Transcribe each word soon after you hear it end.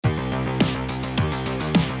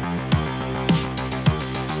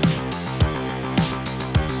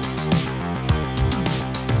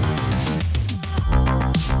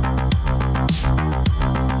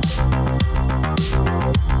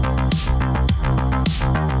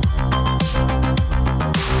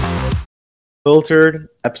Filtered,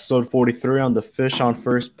 episode 43 on the Fish on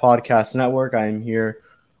First podcast network. I am here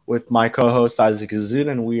with my co-host Isaac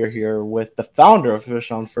Azun, and we are here with the founder of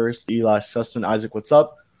Fish on First, Eli Sussman. Isaac, what's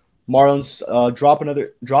up? Marlins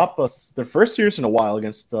drop us their first series in a while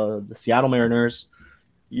against the Seattle Mariners.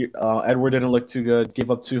 Edward didn't look too good.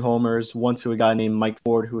 Gave up two homers, one to a guy named Mike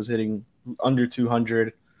Ford who was hitting under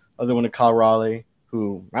 200. Other one to Kyle Raleigh,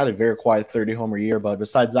 who had a very quiet 30 homer year. But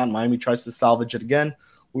besides that, Miami tries to salvage it again.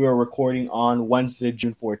 We are recording on Wednesday,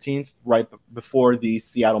 June 14th, right before the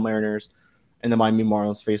Seattle Mariners and the Miami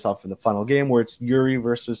Marlins face off in the final game, where it's Eury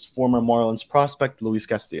versus former Marlins prospect Luis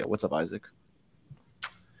Castillo. What's up, Isaac?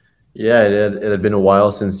 Yeah, it had been a while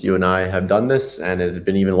since you and I have done this, and it had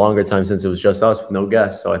been even longer time since it was just us with no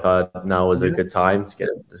guests. So I thought now was a good time to get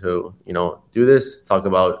to do this, talk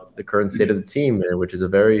about the current state of the team, which is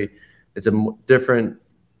it's a different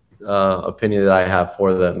opinion that I have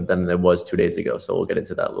for them than it was 2 days ago. So we'll get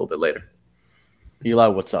into that a little bit later. Eli,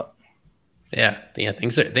 what's up? Yeah.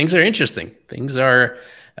 Things are interesting. Things are,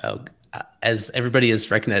 as everybody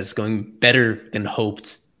has recognized, going better than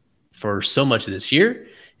hoped for so much of this year.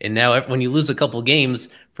 And now, when you lose a couple of games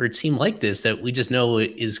for a team like this, that we just know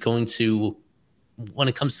is going to, when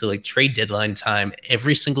it comes to like trade deadline time,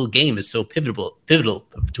 every single game is so pivotal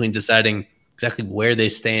between deciding exactly where they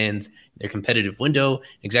stand, their competitive window,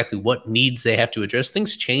 exactly what needs they have to address.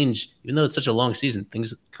 Things change, even though it's such a long season.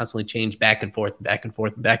 Things constantly change back and forth.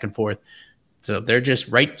 So they're just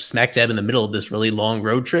right smack dab in the middle of this really long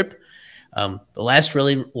road trip. The last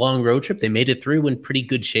really long road trip, they made it through in pretty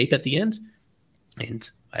good shape at the end. And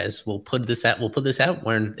as we'll put this out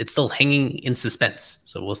when it's still hanging in suspense.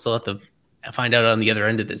 So we'll still have to find out on the other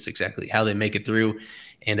end of this exactly how they make it through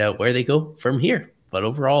and where they go from here. But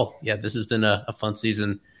overall, yeah, this has been a fun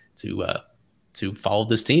season to follow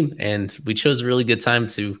this team, and we chose a really good time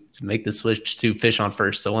to make the switch to Fish on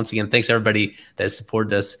First. So once again, thanks everybody that has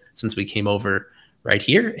supported us since we came over right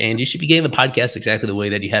here, and you should be getting the podcast exactly the way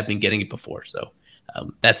that you have been getting it before. So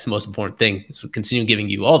that's the most important thing, is we continue giving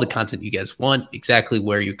you all the content you guys want, exactly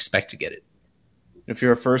where you expect to get it. If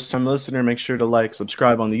you're a first-time listener, make sure to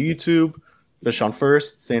subscribe on the YouTube, Fish on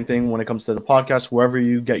First. Same thing when it comes to the podcast, wherever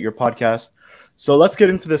you get your podcast. So let's get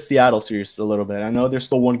into the Seattle series a little bit. I know there's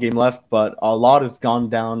still one game left, but a lot has gone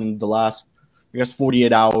down in the last,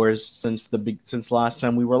 48 hours since last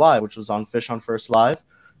time we were live, which was on Fish on First Live,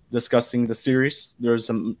 discussing the series. There's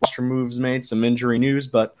some extra moves made, some injury news,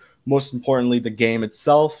 but most importantly, the game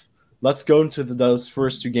itself. Let's go into those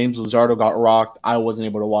first two games. Luzardo got rocked. I wasn't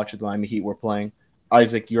able to watch it. The Miami Heat were playing.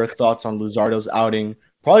 Isaac, your thoughts on Luzardo's outing?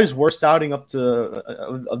 Probably his worst outing up to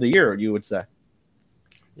of the year, you would say.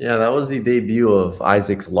 Yeah, that was the debut of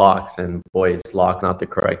Isaac's locks, and boy, is locks not the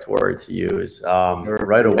correct word to use.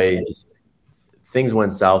 Right away, just things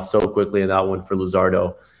went south so quickly in that one for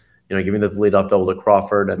Luzardo. Giving the lead-off double to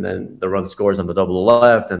Crawford, and then the run scores on the double to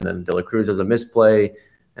left, and then De La Cruz has a misplay,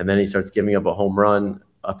 and then he starts giving up a home run,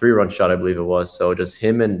 a 3-run shot, I believe it was. So just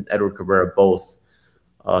him and Edward Cabrera both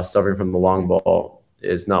suffering from the long ball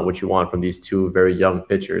is not what you want from these two very young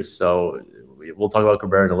pitchers. So we'll talk about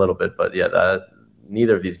Cabrera in a little bit, but yeah,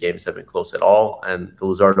 neither of these games have been close at all, and the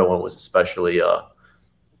Luzardo one was especially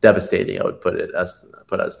devastating. I would put as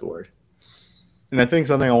the word. And I think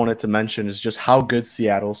something I wanted to mention is just how good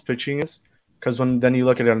Seattle's pitching is, because then you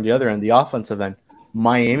look at it on the other end, the offensive end,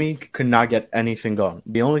 Miami could not get anything going.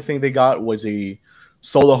 The only thing they got was a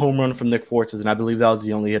solo home run from Nick Fortes, and I believe that was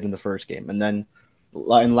the only hit in the first game. And then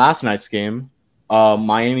in last night's game,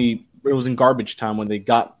 Miami, it was in garbage time when they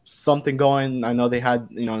got something going. I know they had,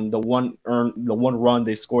 the one run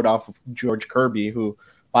they scored off of George Kirby, who,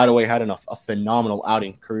 by the way, had a phenomenal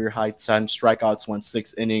outing. Career high 10 strikeouts, went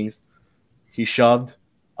 6 innings. He shoved,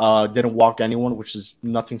 didn't walk anyone, which is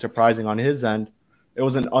nothing surprising on his end. It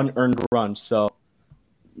was an unearned run. So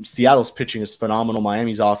Seattle's pitching is phenomenal.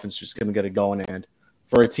 Miami's offense just going to get it going. And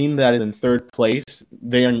for a team that is in third place,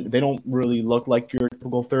 they don't really look like your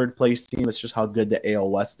typical third place team. It's just how good the AL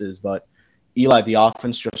West is. But Eli, the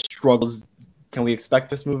offense just struggles. Can we expect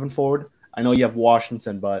this moving forward? I know you have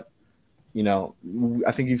Washington, but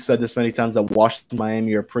I think you've said this many times that Washington and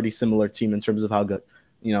Miami are a pretty similar team in terms of how good,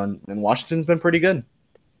 and Washington's been pretty good.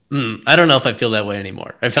 I don't know if I feel that way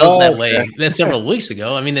anymore. I felt that way several weeks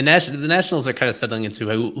ago. I mean, the Nationals are kind of settling into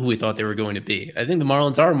who we thought they were going to be. I think the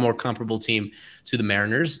Marlins are a more comparable team to the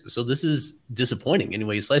Mariners. So this is disappointing any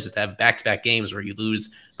way you slice it, to have back-to-back games where you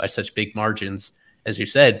lose by such big margins, as you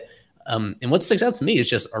said. And what sticks out to me is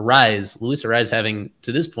just Luis Arraez having,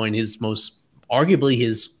 to this point, arguably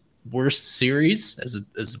his worst series as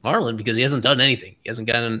a Marlin, because he hasn't done anything. He hasn't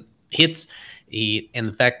gotten hits. And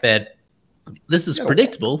the fact that this is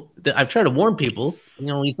predictable. I've tried to warn people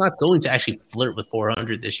he's not going to actually flirt with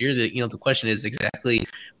 400 this year. The question is exactly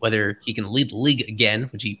whether he can lead the league again,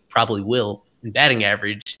 which he probably will in batting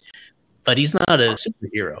average, but he's not a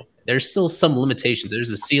superhero. There's still some limitations.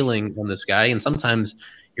 There's a ceiling on this guy, and sometimes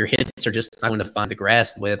your hits are just not going to find the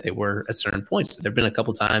grass the way that they were at certain points. There have been a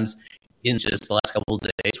couple times in just the last couple of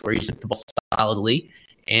days where he's hit the ball solidly,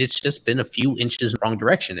 and it's just been a few inches in the wrong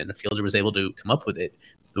direction, and the fielder was able to come up with it.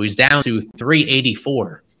 So he's down to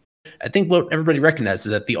 384. I think what everybody recognizes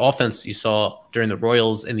is that the offense you saw during the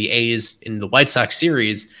Royals and the A's in the White Sox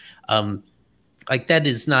series, like that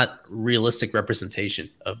is not realistic representation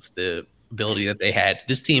of the ability that they had.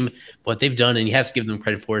 This team, what they've done, and you have to give them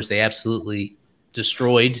credit for, is they absolutely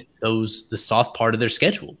destroyed the soft part of their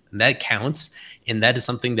schedule, and that counts. And that is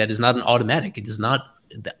something that is not an automatic. It is not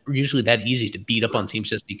usually that easy to beat up on teams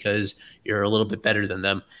just because you're a little bit better than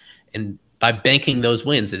them. And by banking those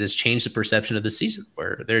wins, it has changed the perception of the season,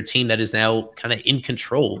 where they're a team that is now kind of in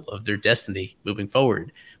control of their destiny moving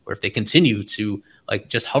forward. Where if they continue to like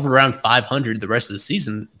just hover around 500 the rest of the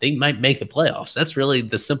season, they might make the playoffs. That's really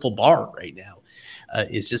the simple bar right now.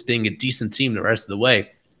 Is just being a decent team the rest of the way,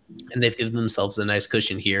 and they've given themselves a nice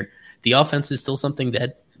cushion here. The offense is still something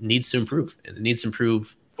that needs to improve, and it needs to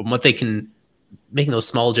improve from what they can, making those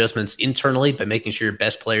small adjustments internally by making sure your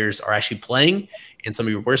best players are actually playing and some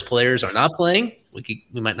of your worst players are not playing. We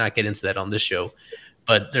might not get into that on this show,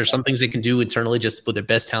 but there's some things they can do internally just to put their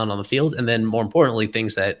best talent on the field. And then more importantly,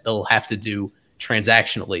 things that they'll have to do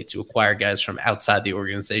transactionally to acquire guys from outside the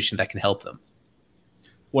organization that can help them.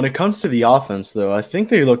 When it comes to the offense, though, I think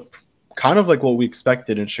they look kind of like what we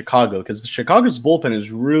expected in Chicago, because Chicago's bullpen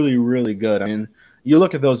is really, really good. I mean, you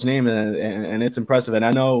look at those names and it's impressive. And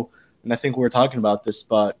I know, and I think we were talking about this,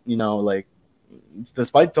 but, like,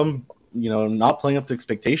 despite them, not playing up to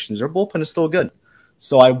expectations, their bullpen is still good.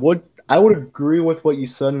 So I would agree with what you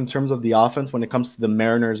said in terms of the offense when it comes to the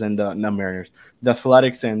Mariners and the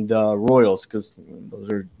Athletics and the Royals, because those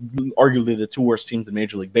are arguably the two worst teams in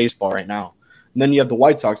Major League Baseball right now. And then you have the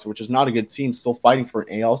White Sox, which is not a good team, still fighting for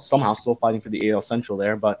an AL, somehow still fighting for the AL Central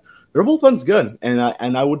there, but their bullpen's good. And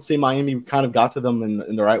I would say Miami kind of got to them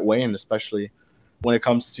in the right way, and especially when it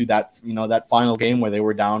comes to that, that final game where they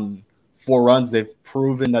were down 4 runs. They've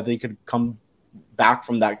proven that they could come back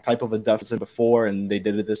from that type of a deficit before, and they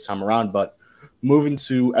did it this time around. But moving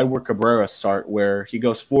to Edward Cabrera's start, where he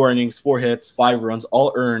goes 4 innings, 4 hits, 5 runs,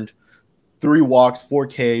 all earned, 3 walks, 4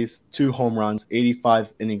 Ks, 2 home runs, 85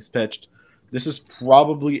 innings pitched. This is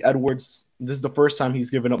probably Edwards. This is the first time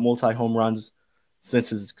he's given up multi-home runs since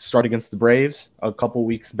his start against the Braves a couple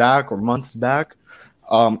weeks back or months back.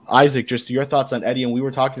 Isaac, just your thoughts on Eddie, and we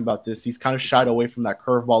were talking about this. He's kind of shied away from that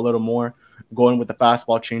curveball a little more, going with the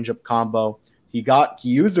fastball changeup combo. He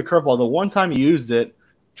used the curveball. The one time he used it,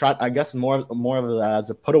 tried, I guess, more of it as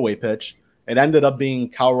a put-away pitch. It ended up being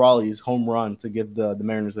Cal Raleigh's home run to give the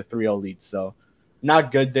Mariners a 3-0 lead. So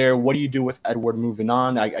not good there. What do you do with Edward moving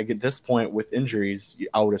on? I get this point with injuries,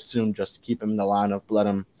 I would assume just keep him in the lineup, let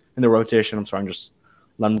him in the rotation. I'm sorry, and just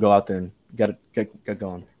let him go out there and get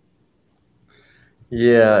going.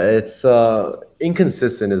 Yeah, it's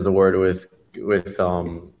inconsistent is the word with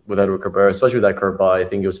Edward Cabrera, especially with that curveball. I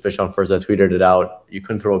think it was Fish on First that tweeted it out. You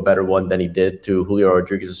couldn't throw a better one than he did to Julio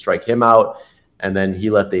Rodriguez to strike him out, and then he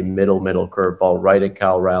left a middle curveball right at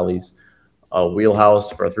Cal Raleigh's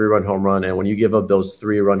wheelhouse for a 3-run home run. And when you give up those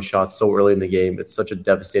 3-run shots so early in the game, it's such a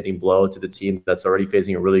devastating blow to the team that's already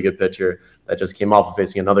facing a really good pitcher, that just came off of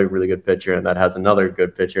facing another really good pitcher, and that has another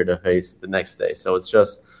good pitcher to face the next day. So it's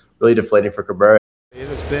just really deflating for Cabrera. It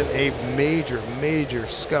has been a major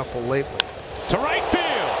scuffle lately. To right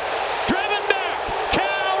field, driven back,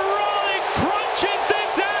 Cal Raleigh crunches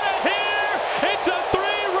this out of here. It's a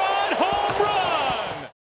 3-run home run.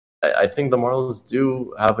 I think the Marlins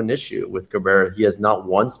do have an issue with Cabrera. He has not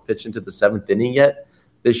once pitched into the 7th inning yet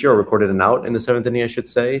this year, or recorded an out in the 7th inning, I should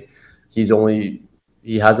say. He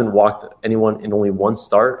hasn't walked anyone in only one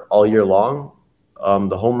start all year long.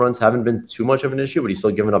 The home runs haven't been too much of an issue, but he's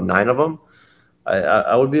still given up 9 of them.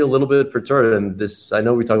 I would be a little bit perturbed. And this, I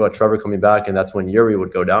know we talk about Trevor coming back, and that's when Eury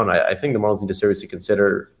would go down. I think the Marlins need to seriously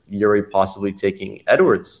consider Eury possibly taking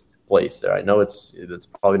Edwards' place there. I know it's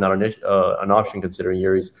probably not an option considering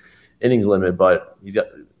Eury's innings limit, but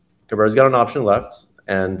Cabrera's got an option left.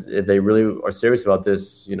 And if they really are serious about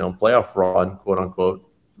this, playoff run, quote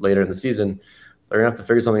unquote, later in the season, they're gonna have to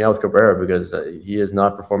figure something out with Cabrera, because he is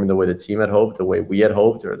not performing the way the team had hoped, the way we had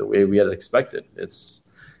hoped, or the way we had expected. It's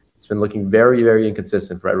been looking very, very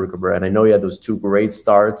inconsistent for Edward Cabrera. And I know he had those 2 great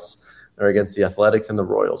starts against the Athletics and the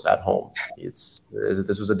Royals at home. This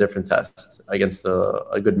was a different test against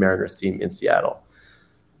a good Mariners team in Seattle.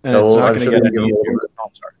 And so it's not going to get any easier.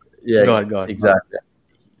 Yeah, go ahead. Exactly.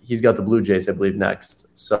 he's got the Blue Jays, I believe, next.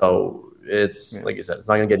 So it's like you said, it's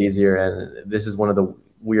not going to get easier. And this is one of the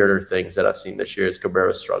weirder things that I've seen this year is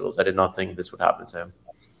Cabrera's struggles. I did not think this would happen to him.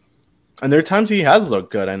 And there are times he has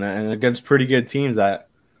looked good, and against pretty good teams that,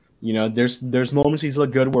 there's moments he's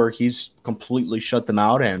looked good where he's completely shut them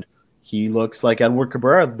out, and he looks like Edward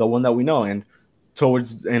Cabrera, the one that we know. And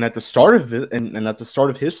at the start of it, and at the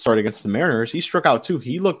start of his start against the Mariners, he struck out too.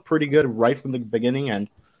 He looked pretty good right from the beginning, and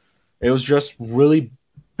it was just really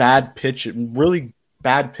bad pitches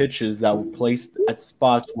that were placed at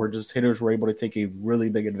spots where just hitters were able to take a really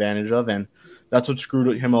big advantage of, and that's what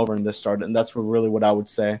screwed him over in this start. And that's what I would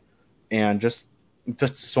say. And just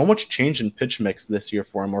that's so much change in pitch mix this year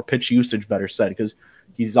for him, or pitch usage, better said, because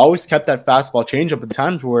he's always kept that fastball changeup at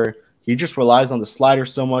times where he just relies on the slider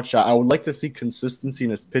so much. I would like to see consistency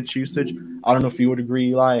in his pitch usage. I don't know if you would agree,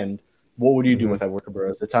 Eli, and what would you do with Edward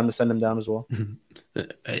Cabrera? Is it time to send him down as well?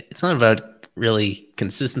 It's not about really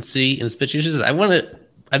consistency in his pitch usage.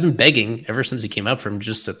 I've been begging ever since he came up for him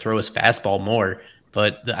just to throw his fastball more.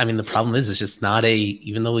 But the problem is it's just not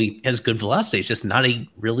even though he has good velocity, it's just not a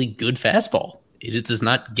really good fastball. It does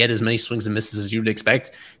not get as many swings and misses as you would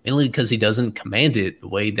expect, mainly because he doesn't command it the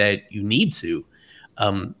way that you need to,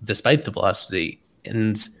 despite the velocity.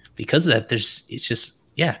 And because of that,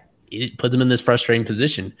 it puts him in this frustrating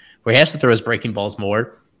position where he has to throw his breaking balls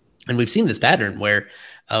more. And we've seen this pattern where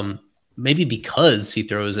maybe because he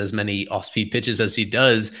throws as many off-speed pitches as he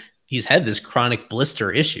does, he's had this chronic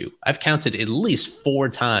blister issue. I've counted at least 4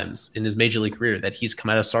 times in his major league career that he's come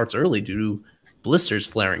out of starts early due to blisters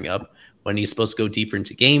flaring up when he's supposed to go deeper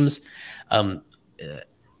into games.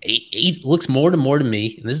 It looks more to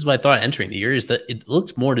me, and this is what I thought entering the year, is that it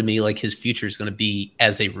looks more to me like his future is going to be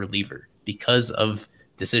as a reliever because of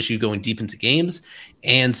this issue going deep into games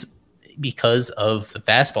and because of the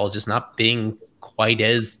fastball just not being quite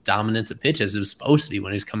as dominant a pitch as it was supposed to be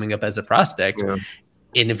when he was coming up as a prospect. Yeah.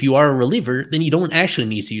 And if you are a reliever, then you don't actually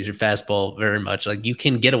need to use your fastball very much. Like you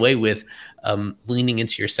can get away with leaning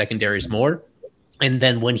into your secondaries more. And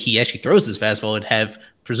then when he actually throws his fastball, it'd have,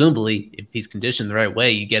 presumably, if he's conditioned the right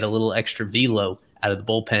way, you get a little extra velo out of the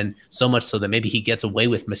bullpen, so much so that maybe he gets away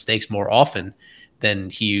with mistakes more often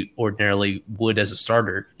than he ordinarily would as a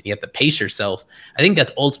starter. And you have to pace yourself. I think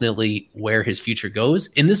that's ultimately where his future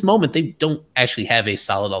goes. In this moment, they don't actually have a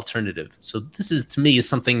solid alternative. So this is, to me, is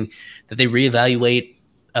something that they reevaluate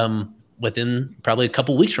within probably a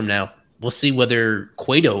couple weeks from now. We'll see whether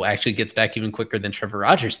Cueto actually gets back even quicker than Trevor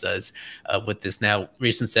Rogers does with this now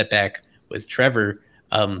recent setback with Trevor.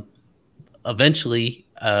 Eventually,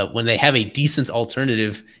 when they have a decent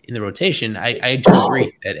alternative in the rotation, I do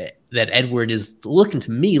agree that Edward is looking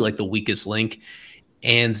to me like the weakest link.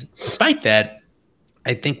 And despite that,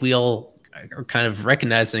 I think we all are kind of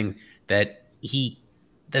recognizing that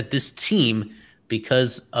this team,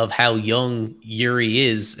 because of how young Eury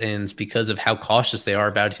is and because of how cautious they are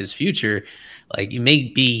about his future, like it may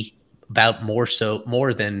be about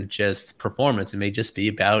more than just performance. It may just be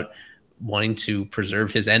about wanting to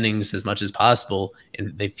preserve his innings as much as possible.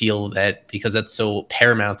 And they feel that because that's so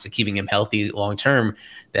paramount to keeping him healthy long-term,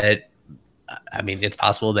 that, it's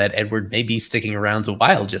possible that Edward may be sticking around a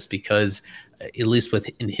while just because, at least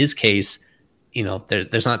in his case,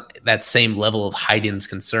 there's not that same level of heightened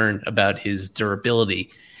concern about his durability,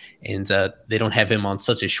 and they don't have him on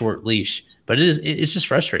such a short leash. But it's just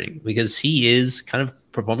frustrating because he is kind of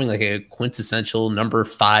performing like a quintessential number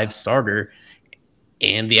 5 starter,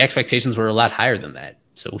 and the expectations were a lot higher than that.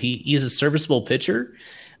 So he is a serviceable pitcher,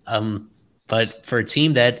 but for a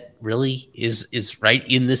team that really is right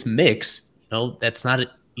in this mix, that's not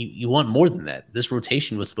you want more than that. This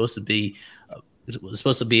rotation was supposed to be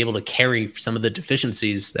able to carry some of the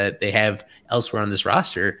deficiencies that they have elsewhere on this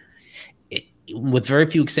roster. With very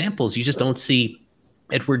few examples, you just don't see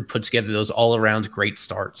Edward put together those all-around great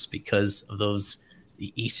starts because of those.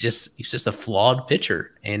 He's just a flawed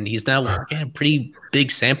pitcher, and he's now a pretty big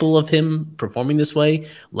sample of him performing this way.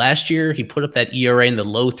 Last year, he put up that ERA in the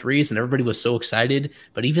low 3s, and everybody was so excited.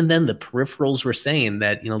 But even then, the peripherals were saying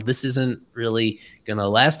that this isn't really going to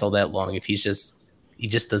last all that long if he just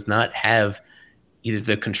does not have either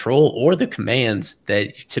the control or the command that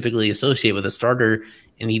you typically associate with a starter,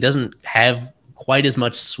 and he doesn't have quite as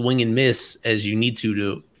much swing and miss as you need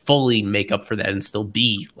to fully make up for that and still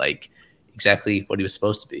be like exactly what he was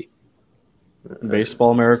supposed to be.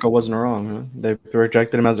 Baseball America wasn't wrong. Huh? They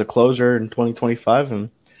projected him as a closer in 2025, and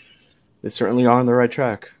they certainly are on the right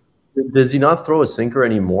track. Does he not throw a sinker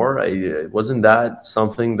anymore? Wasn't that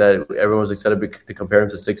something that everyone was excited to compare him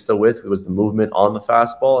to Sixto with? It was the movement on the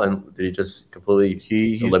fastball, and did he just completely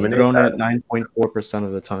he's eliminate thrown that? at 9.4%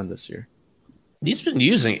 of the time this year. He's been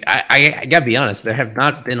using. I gotta be honest. There have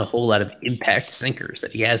not been a whole lot of impact sinkers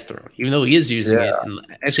that he has thrown, even though he is using it. And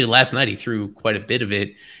actually, last night he threw quite a bit of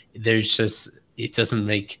it. There's just it doesn't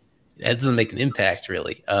make an impact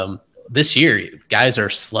really. This year, guys are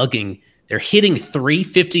slugging. They're hitting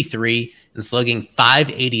 353 and slugging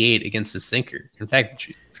 588 against the sinker. In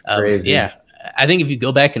fact, yeah, I think if you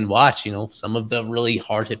go back and watch, some of the really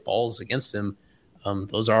hard hit balls against him,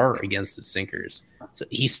 those are against the sinkers. So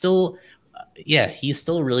he's still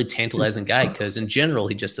a really tantalizing guy because in general,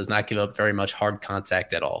 he just does not give up very much hard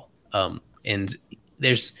contact at all. And at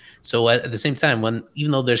the same time,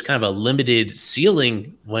 even though there's kind of a limited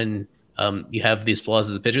ceiling when you have these flaws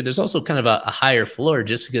as a pitcher, there's also kind of a higher floor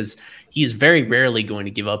just because he's very rarely going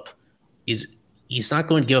to give up. He's not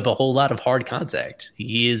going to give up a whole lot of hard contact.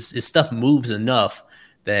 His stuff moves enough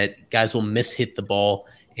that guys will mishit the ball,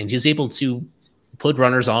 and he's able to put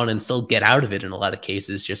runners on and still get out of it in a lot of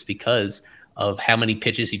cases just because of how many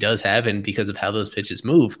pitches he does have and because of how those pitches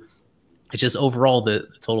move. It's just overall the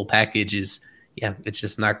total package is, it's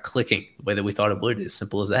just not clicking the way that we thought it would. As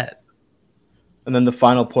simple as that. And then the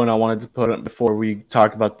final point I wanted to put up before we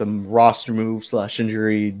talk about the roster move /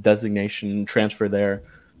 injury designation transfer there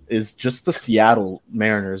is just the Seattle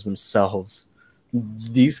Mariners themselves.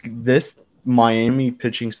 The Miami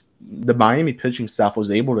pitching staff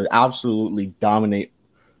was able to absolutely dominate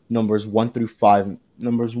numbers 1 through 4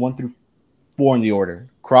 in the order: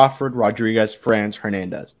 Crawford, Rodriguez, France,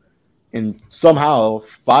 Hernandez. And somehow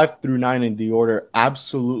 5 through 9 in the order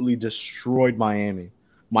absolutely destroyed Miami.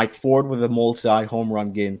 Mike Ford with a multi-home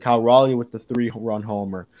run game, Cal Raleigh with the 3-run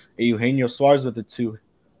homer, Eugenio Suarez with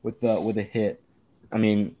a hit. I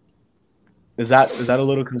mean, is that a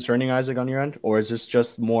little concerning, Isaac, on your end, or is this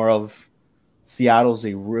just more of Seattle's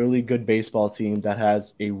a really good baseball team that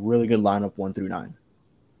has a really good lineup 1 through 9?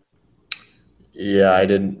 Yeah, I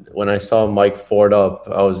didn't. When I saw Mike Ford up,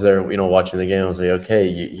 I was there, watching the game. I was like,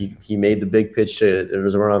 okay, he made the big pitch there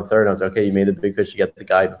was a run on third. And I was like, okay, you made the big pitch to get the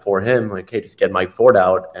guy before him. Like, okay, just get Mike Ford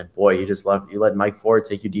out. And boy, you let Mike Ford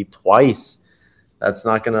take you deep twice. That's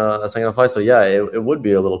not gonna fly. So yeah, it would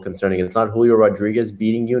be a little concerning. It's not Julio Rodriguez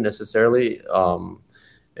beating you necessarily.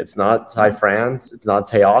 It's not Ty France. It's not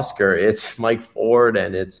Teoscar. It's Mike Ford,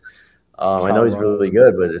 and it's I know he's really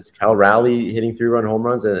good, but it's Cal Raleigh hitting 3-run home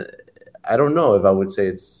runs. And I don't know if I would say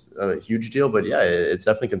it's a huge deal, but yeah, it's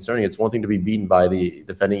definitely concerning. It's one thing to be beaten by the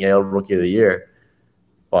defending AL Rookie of the Year,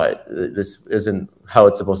 but this isn't how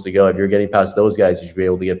it's supposed to go. If you're getting past those guys, you should be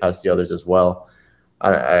able to get past the others as well.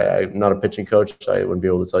 I'm not a pitching coach, so I wouldn't be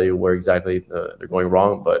able to tell you where exactly they're going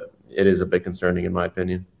wrong, but it is a bit concerning in my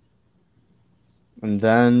opinion. And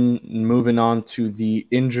then moving on to the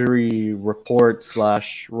injury report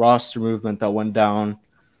 / roster movement that went down,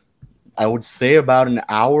 I would say about an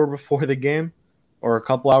hour before the game or a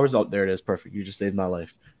couple hours. Oh, there it is. Perfect. You just saved my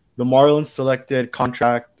life. The Marlins selected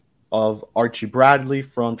contract of Archie Bradley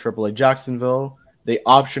from AAA Jacksonville. They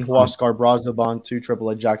optioned Huascar Brazoban to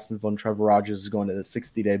AAA Jacksonville, and Trevor Rogers is going to the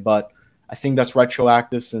 60-day. But I think that's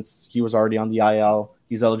retroactive since he was already on the IL.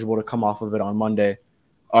 He's eligible to come off of it on Monday.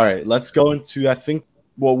 All right, let's go into, I think,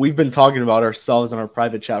 what we've been talking about ourselves in our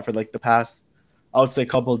private chat for like the past, I would say,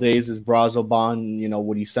 couple of days is Brazoban.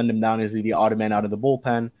 Would you send him down? Is he the odd man out of the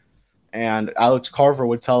bullpen? And Alex Carver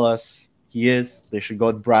would tell us he is. They should go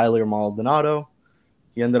with Bradley or Maldonado.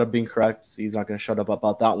 He ended up being correct. So he's not going to shut up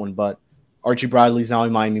about that one. But Archie Bradley's now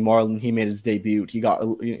in Miami Marlin. He made his debut. He got,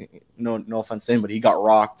 no offense to him, but he got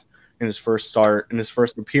rocked in his first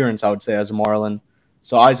appearance, I would say, as a Marlin.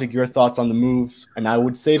 So, Isaac, your thoughts on the move? And I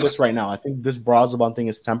would say this right now. I think this Brazoban thing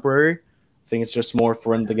is temporary. I think it's just more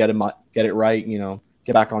for him to get it right,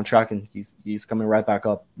 get back on track, and he's coming right back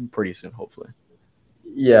up pretty soon, hopefully.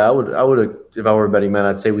 Yeah, I would if I were a betting man,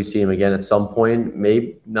 I'd say we see him again at some point.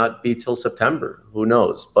 Maybe not be till September. Who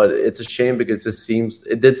knows? But it's a shame because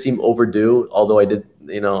it did seem overdue. Although I did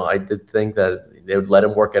think that they would let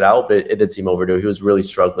him work it out, but it did seem overdue. He was really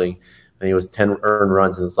struggling. I think it was 10 earned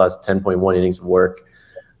runs in his last 10.1 innings of work.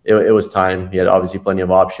 It was time. He had obviously plenty of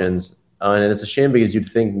options. And it's a shame because you'd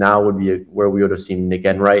think now would be where we would have seen Nick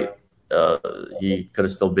Enright. He could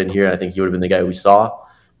have still been here. I think he would have been the guy we saw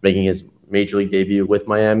making his major league debut with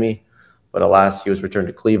Miami. But alas, he was returned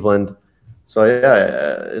to Cleveland. So,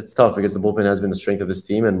 yeah, it's tough because the bullpen has been the strength of this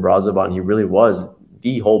team. And Brazoban, he really was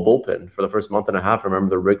the whole bullpen for the first month and a half. Remember,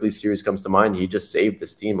 the Wrigley series comes to mind. He just saved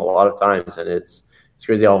this team a lot of times. And it's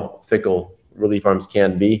crazy how fickle relief arms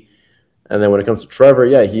can be. And then when it comes to Trevor,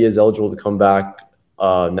 yeah, he is eligible to come back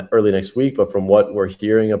early next week. But from what we're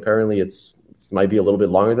hearing, apparently it might be a little bit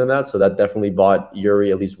longer than that. So that definitely bought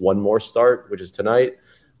Eury at least one more start, which is tonight.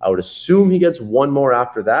 I would assume he gets one more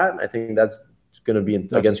after that. I think that's going to be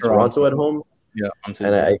against Toronto at home. Yeah, on And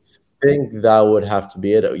Tuesday. I think that would have to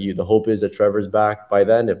be it. The hope is that Trevor's back by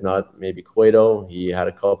then. If not, maybe Cueto. He had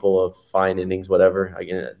a couple of fine innings, whatever,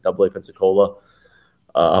 again, Double-A Pensacola.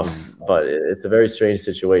 But it's a very strange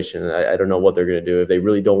situation. I don't know what they're going to do. If they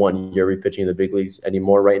really don't want Eury pitching in the big leagues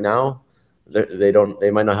anymore right now,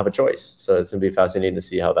 they might not have a choice. So it's going to be fascinating to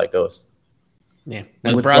see how that goes. Yeah.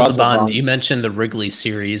 And With with Brazoban, Brazoban, you mentioned the Wrigley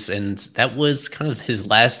series, and that was kind of his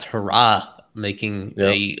last hurrah, making Yeah.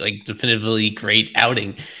 a definitively great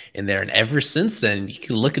outing in there. And ever since then, you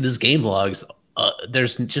can look at his game logs. There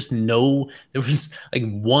was like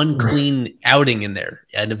one clean outing in there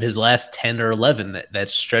out of his last 10 or 11, that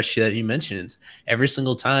stretch that you mentioned. Every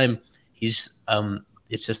single time he's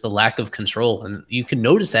it's just the lack of control. And you can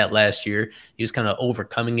notice that last year he was kind of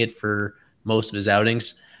overcoming it for most of his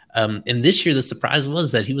outings. And this year, the surprise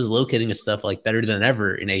was that he was locating his stuff like better than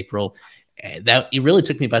ever in April. That it really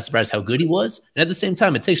took me by surprise how good he was. And at the same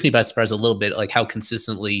time, it takes me by surprise a little bit, like how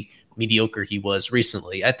consistently mediocre he was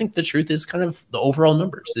recently. I think the truth is kind of the overall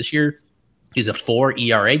numbers. This year, he's a 4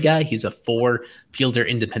 ERA guy. He's a 4 fielder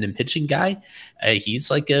independent pitching guy.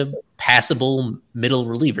 He's like a passable middle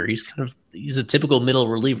reliever. He's a typical middle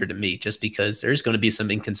reliever to me, just because there's going to be some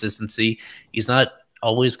inconsistency. He's not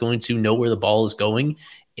always going to know where the ball is going.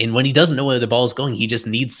 And when he doesn't know where the ball is going, he just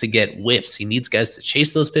needs to get whiffs. He needs guys to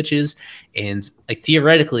chase those pitches. And like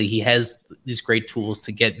theoretically, he has these great tools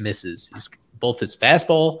to get misses. He's both his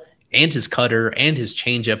fastball and his cutter and his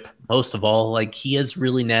changeup. Most of all, like he has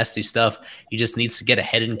really nasty stuff. He just needs to get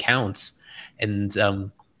ahead in counts. And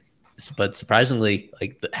but surprisingly,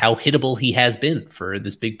 like how hittable he has been for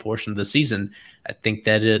this big portion of the season, I think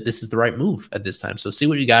that this is the right move at this time. So see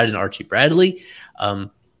what you got in Archie Bradley.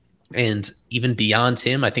 And even beyond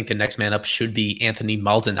him, I think the next man up should be Anthony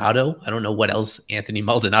Maldonado. I don't know what else Anthony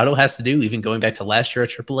Maldonado has to do. Even going back to last year at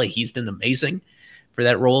AAA, he's been amazing for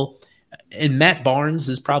that role. And Matt Barnes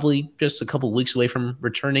is probably just a couple of weeks away from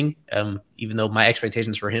returning, even though my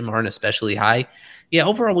expectations for him aren't especially high. Yeah,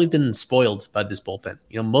 overall, we've been spoiled by this bullpen.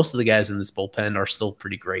 Most of the guys in this bullpen are still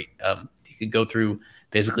pretty great. You could go through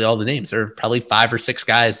basically all the names. There are probably 5 or 6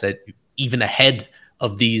 guys that even ahead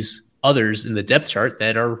of these others in the depth chart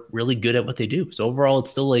that are really good at what they do. So overall,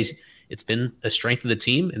 it's been a strength of the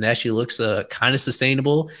team, and actually looks kind of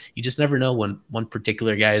sustainable. You just never know when one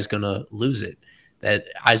particular guy is going to lose it. That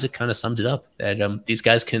Isaac kind of summed it up, that these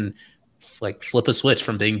guys can flip a switch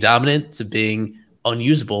from being dominant to being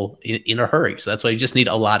unusable in a hurry. So that's why you just need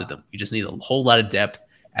a lot of them. You just need a whole lot of depth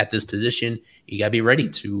at this position. You got to be ready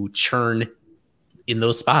to churn in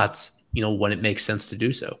those spots, when it makes sense to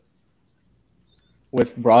do so.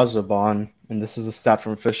 with Brazoban, and this is a stat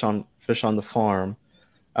from Fish on the Farm.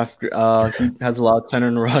 After he has allowed 10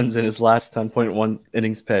 earned runs in his last 10.1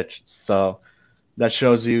 innings pitched, so that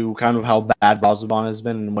shows you kind of how bad Brazoban has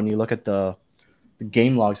been. And when you look at the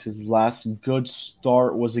game logs, his last good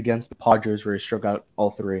start was against the Padres, where he struck out all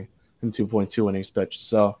 3 in 2.2 innings pitched.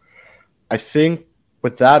 So I think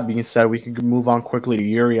with that being said, we could move on quickly to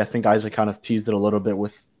Eury. I think Isaac kind of teased it a little bit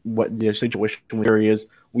with what the situation with Eury is.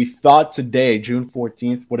 We thought today, June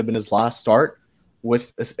 14th, would have been his last start,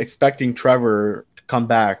 with expecting Trevor to come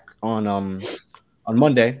back on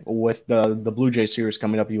Monday with the Blue Jay series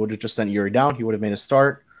coming up. He would have just sent Eury down. He would have made a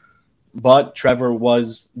start. But Trevor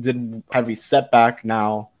did have a setback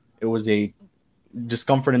now. It was a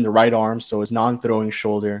discomfort in the right arm, so his non-throwing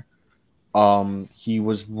shoulder. He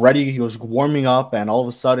was ready. He was warming up, and all of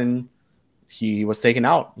a sudden, he was taken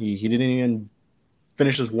out. He didn't even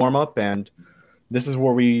finish his warm-up, and this is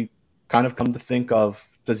where we kind of come to think of,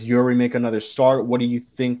 does Eury make another start? What do you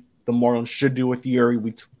think the Marlins should do with Eury?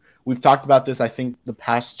 We've talked about this, I think, the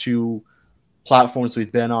past 2 platforms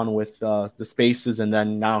we've been on with the Spaces, and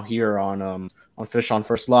then now here on Fish on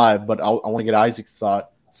First Live. But I want to get Isaac's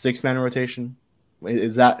thought. 6-man rotation,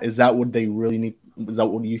 is that what they really need? Is that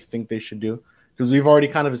what you think they should do? Because we've already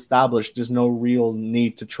kind of established there's no real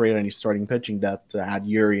need to trade any starting pitching depth to add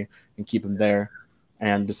Eury and keep him there.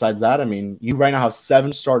 And besides that, I mean, you right now have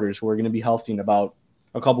 7 starters who are going to be healthy in about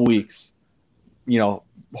a couple weeks,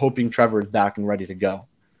 hoping Trevor is back and ready to go.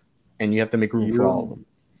 And you have to make room for all of them.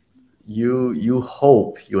 You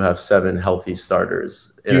hope you have 7 healthy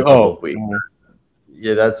starters in a couple of weeks.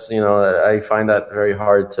 Yeah, that's, I find that very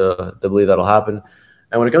hard to believe that'll happen.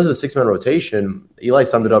 And when it comes to the 6-man rotation, Eli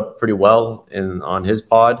summed it up pretty well on his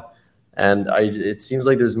pod. And it seems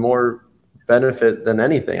like there's more benefit than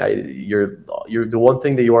anything. You're the one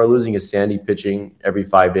thing that you are losing is Sandy pitching every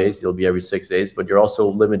 5 days. He'll be every 6 days, but you're also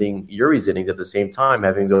limiting Eury's innings at the same time,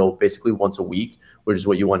 having to go basically once a week, which is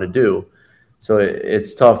what you want to do. So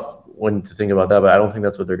it's tough to think about that, but I don't think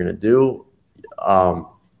that's what they're going to do.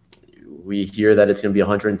 we hear that it's going to be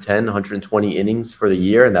 110, 120 innings for the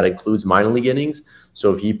year, and that includes minor league innings.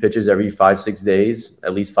 So if he pitches every 5-6 days,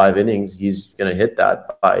 at least 5 innings, he's going to hit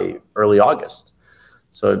that by early August.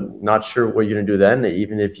 So not sure what you're going to do then.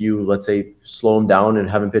 Even if you, let's say, slow him down and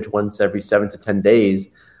have him pitch once every 7 to 10 days,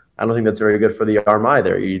 I don't think that's very good for the arm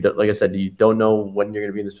either. Like I said, you don't know when you're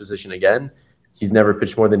going to be in this position again. He's never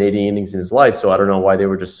pitched more than 80 innings in his life, so I don't know why they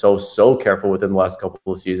were just so careful with him the last couple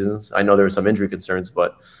of seasons. I know there were some injury concerns,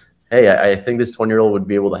 but hey, I think this 20-year-old would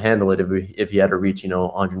be able to handle it if he had to reach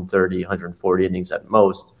 130, 140 innings at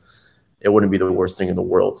most. It wouldn't be the worst thing in the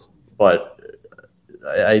world. But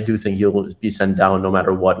I do think he'll be sent down no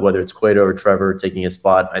matter what, whether it's Cueto or Trevor taking his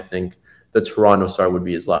spot. I think the Toronto start would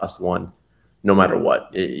be his last one, no matter what.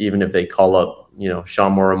 Even if they call up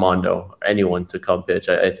Sean Moramondo, anyone to come pitch,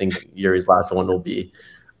 I think Eury's last one will be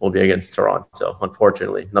against Toronto.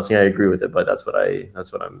 Unfortunately, not saying I agree with it, but that's what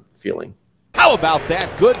I'm feeling. How about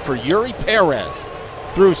that? Good for Eury Pérez.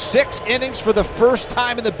 Threw 6 innings for the first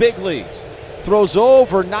time in the big leagues. Throws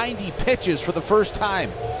over 90 pitches for the first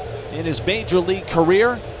time in his major league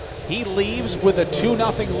career. He leaves with a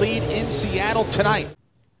 2-0 lead in Seattle tonight.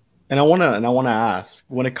 And I wanna ask,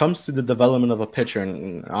 when it comes to the development of a pitcher,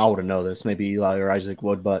 and I wouldn't know this, maybe Eli or Isaac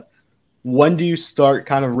would, but when do you start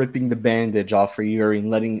kind of ripping the bandage off for Eury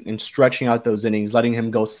and stretching out those innings, letting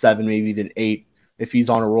him go 7, maybe even 8 if he's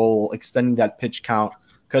on a roll, extending that pitch count?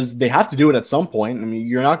 Because they have to do it at some point. I mean,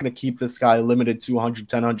 you're not going to keep this guy limited to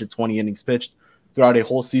 110, 120 innings pitched throughout a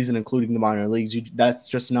whole season, including the minor leagues. That's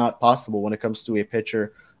just not possible when it comes to a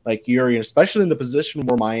pitcher like Eury, especially in the position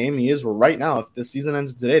where Miami is, where right now, if the season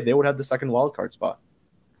ends today, they would have the second wild card spot.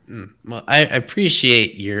 Well, I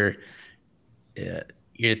appreciate your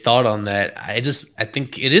thought on that. I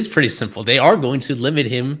think it is pretty simple. They are going to limit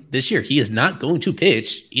him this year. He is not going to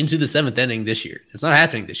pitch into the 7th inning this year. It's not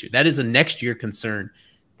happening this year. That is a next year concern.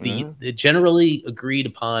 The generally agreed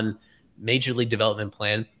upon Major League Development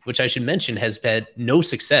Plan, which I should mention has had no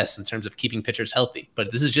success in terms of keeping pitchers healthy.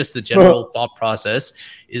 But this is just the general thought process,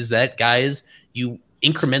 is that guys, you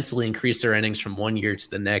incrementally increase their innings from one year to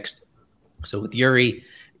the next. So with Eury,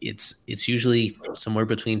 it's usually somewhere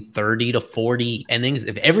between 30 to 40 innings.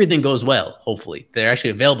 If everything goes well, hopefully, they're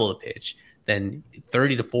actually available to pitch, then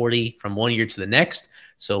 30 to 40 from one year to the next.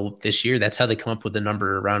 So this year, that's how they come up with the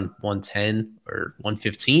number around 110 or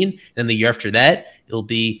 115. Then the year after that, it'll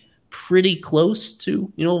be pretty close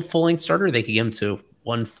to, full-length starter. They could get him to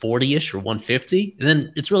 140-ish or 150. And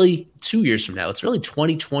then it's really 2 years from now. It's really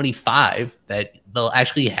 2025 that they'll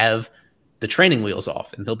actually have the training wheels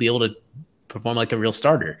off and they'll be able to perform like a real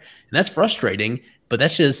starter. And that's frustrating, but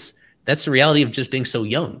that's the reality of just being so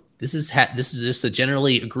young. This is just a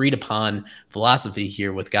generally agreed upon philosophy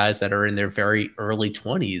here with guys that are in their very early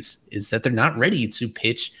 20s, is that they're not ready to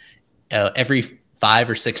pitch every 5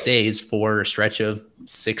 or 6 days for a stretch of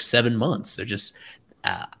 6-7 months. They're just,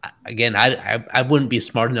 again, I wouldn't be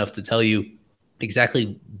smart enough to tell you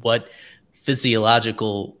exactly what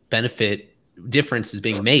physiological benefit difference is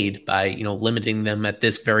being made by limiting them at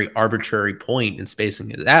this very arbitrary point and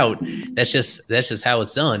spacing it out. That's just how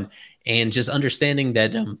it's done. And just understanding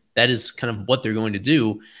that that is kind of what they're going to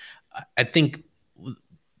do. I think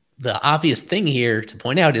the obvious thing here to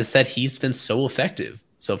point out is that he's been so effective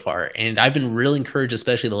so far. And I've been really encouraged,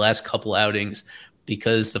 especially the last couple outings,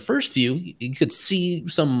 because the first few, you could see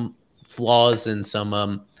some flaws and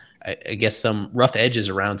some, I guess, some rough edges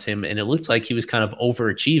around him. And it looked like he was kind of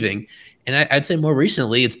overachieving. And I'd say more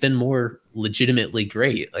recently, it's been more legitimately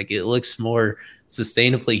great. Like, it looks more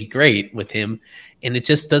sustainably great with him. And it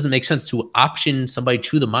just doesn't make sense to option somebody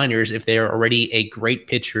to the minors if they are already a great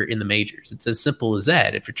pitcher in the majors. It's as simple as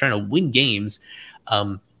that. If you're trying to win games,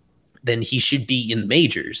 then he should be in the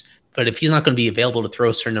majors. But if he's not going to be available to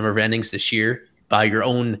throw a certain number of innings this year by your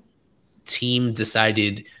own team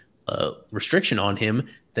decided restriction on him,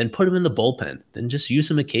 then put him in the bullpen. Then just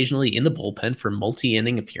use him occasionally in the bullpen for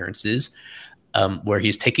multi-inning appearances where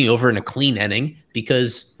he's taking over in a clean inning,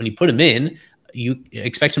 because when you put him in, you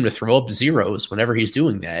expect him to throw up zeros whenever he's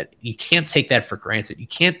doing that. You can't take that for granted. You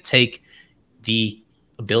can't take the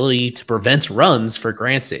ability to prevent runs for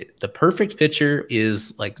granted. The perfect pitcher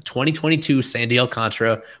is like 2022 Sandy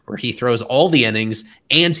Alcantara, where he throws all the innings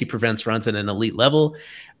and he prevents runs at an elite level.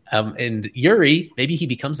 And Eury, maybe he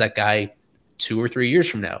becomes that guy 2 or 3 years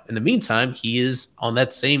from now. In the meantime, he is on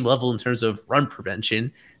that same level in terms of run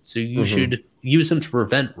prevention. So you should use him to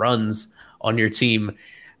prevent runs on your team.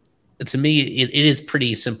 To me, it is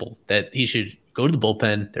pretty simple that he should go to the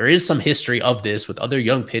bullpen. There is some history of this with other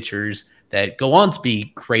young pitchers that go on to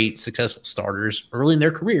be great, successful starters early in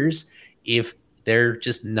their careers. If they're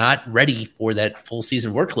just not ready for that full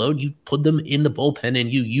season workload, you put them in the bullpen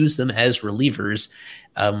and you use them as relievers,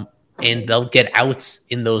 and they'll get outs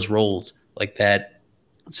in those roles like that.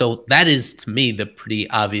 So that is, to me, the pretty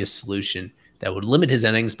obvious solution that would limit his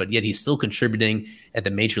innings, but yet he's still contributing at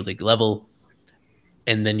the major league level.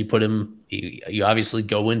 And then you put him, you obviously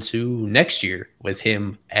go into next year with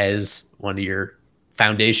him as one of your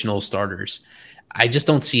foundational starters. I just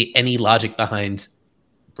don't see any logic behind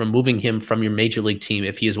removing him from your major league team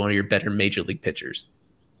if he is one of your better major league pitchers.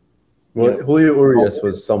 Well, Julio Urias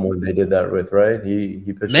was someone they did that with, right? He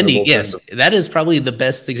pitched Many, yes. That is probably the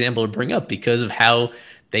best example to bring up because of how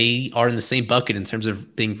they are in the same bucket in terms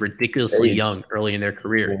of being ridiculously young early in their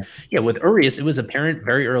career. Yeah, with Urias, it was apparent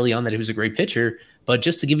very early on that he was a great pitcher. But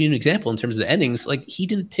just to give you an example in terms of the innings, like he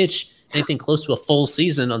didn't pitch anything close to a full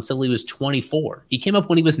season until he was 24. He came up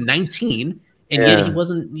when he was 19, and yet he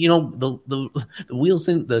wasn't,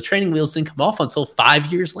 the training wheels didn't come off until 5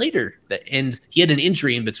 years later. And he had an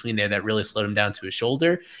injury in between there that really slowed him down to his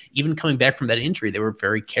shoulder. Even coming back from that injury, they were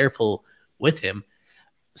very careful with him.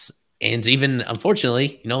 And even,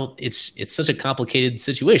 unfortunately, it's such a complicated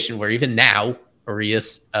situation where even now,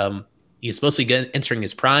 Urias, he's supposed to be entering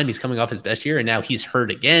his prime. He's coming off his best year, and now he's hurt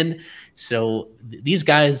again. So these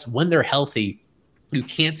guys, when they're healthy, you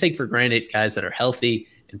can't take for granted guys that are healthy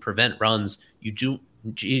and prevent runs. You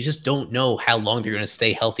just don't know how long they're going to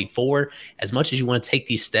stay healthy for. As much as you want to take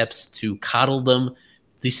these steps to coddle them,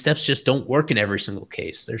 these steps just don't work in every single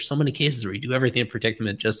case. There's so many cases where you do everything to protect them,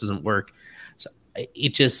 and it just doesn't work. So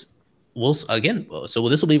it just will again. So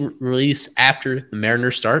this will be released after the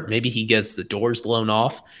Mariners start. Maybe he gets the doors blown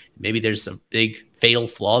off. Maybe there's a big fatal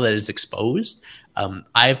flaw that is exposed.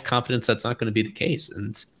 I have confidence that's not going to be the case,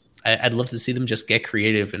 and I'd love to see them just get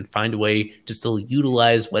creative and find a way to still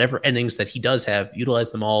utilize whatever innings that he does have,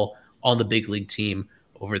 utilize them all on the big league team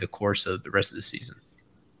over the course of the rest of the season.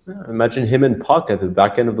 Yeah, imagine him and Puck at the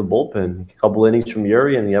back end of the bullpen. A couple innings from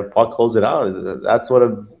Eury, and you have Puck close it out. That's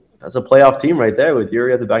a playoff team right there with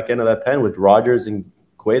Eury at the back end of that pen, with Rogers and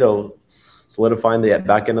Cueto solidifying the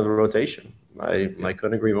back end of the rotation. I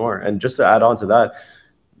couldn't agree more. And just to add on to that,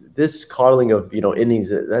 this coddling of innings,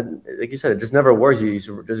 that like you said, it just never works.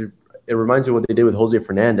 It reminds me of what they did with Jose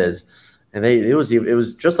Fernandez, and it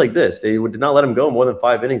was just like this. They did not let him go more than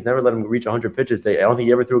 5 innings, never let him reach 100 pitches. I don't think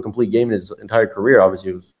he ever threw a complete game in his entire career.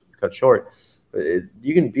 Obviously, it was cut short. But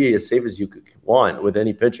you can be as safe as you want with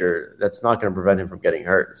any pitcher. That's not going to prevent him from getting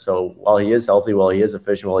hurt. So while he is healthy, while he is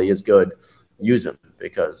efficient, while he is good, use him,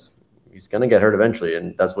 because he's going to get hurt eventually,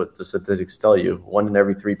 and that's what the statistics tell you. 1 in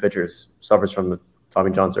every 3 pitchers suffers from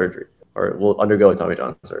Tommy John surgery, or will undergo Tommy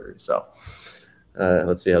John surgery. So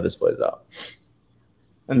let's see how this plays out.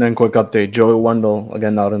 And then quick update, Joey Wendell,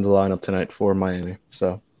 again, not in the lineup tonight for Miami.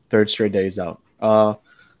 So 3rd straight day he's out.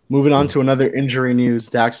 Moving on to another injury news,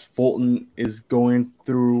 Dax Fulton is going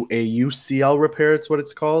through a UCL repair. It's what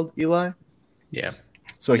it's called, Eli? Yeah.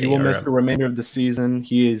 So he will miss the remainder of the season.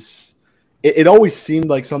 It always seemed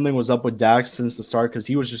like something was up with Dax since the start, because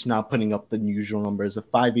he was just not putting up the usual numbers. A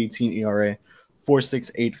 5.18 ERA,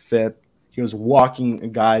 4.68 FIP. He was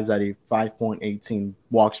walking guys at a 5.18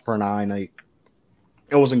 walks per 9. It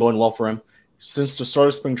wasn't going well for him. Since the start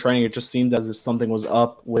of spring training, it just seemed as if something was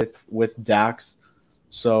up with Dax.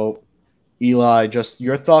 So, Eli, just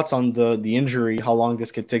your thoughts on the injury, how long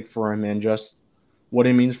this could take for him, and just what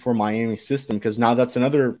it means for Miami's system, because now that's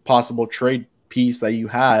another possible trade piece that you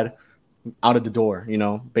had out of the door.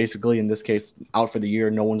 Basically in this case, out for the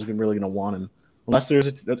year. No one's really going to want him unless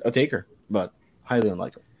there's a taker, but highly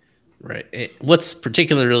unlikely. Right. What's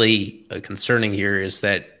particularly concerning here is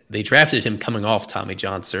that they drafted him coming off Tommy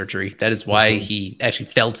John surgery. That is why he actually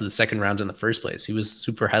fell to the 2nd round in the first place. He was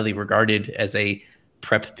super highly regarded as a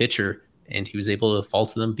prep pitcher, and he was able to fall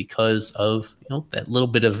to them because of that little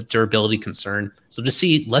bit of durability concern. So to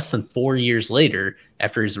see less than 4 years later,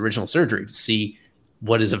 after his original surgery, to see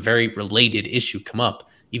what is a very related issue come up,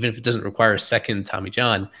 even if it doesn't require a second Tommy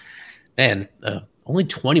John, man, only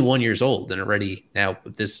 21 years old and already now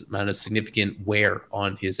with this amount of significant wear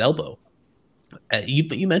on his elbow.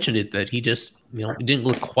 You mentioned it, that he just he didn't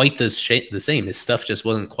look quite the same. His stuff just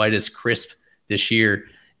wasn't quite as crisp this year.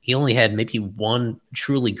 He only had maybe one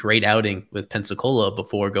truly great outing with Pensacola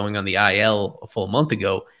before going on the IL a full month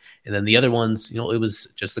ago. And then the other ones, it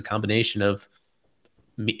was just a combination of,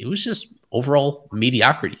 it was just overall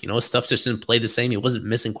mediocrity. Stuff just didn't play the same. He wasn't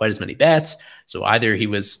missing quite as many bats. So either he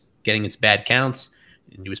was getting into bad counts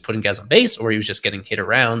and he was putting guys on base, or he was just getting hit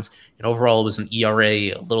around. And overall, it was an ERA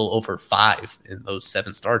a little over 5 in those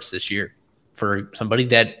 7 starts this year for somebody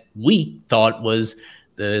that we thought was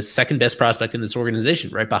the 2nd best prospect in this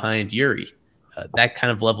organization, right behind Eury. that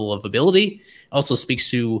kind of level of ability also speaks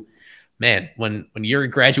to, man, when Eury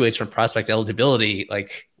graduates from prospect eligibility,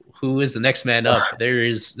 like who is the next man up?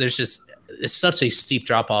 There's just it's such a steep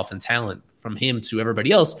drop off in talent from him to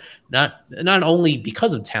everybody else. Not only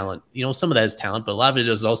because of talent, some of that is talent, but a lot of it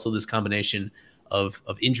is also this combination of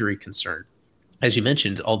injury concern. As you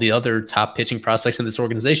mentioned, all the other top pitching prospects in this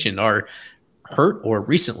organization are hurt or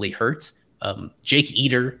recently hurt. Jake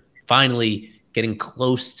Eater finally getting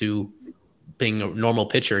close to being a normal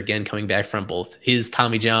pitcher again, coming back from both his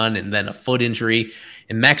Tommy John and then a foot injury.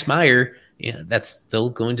 And Max Meyer, that's still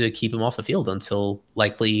going to keep him off the field until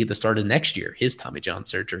likely the start of next year, his Tommy John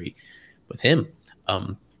surgery with him.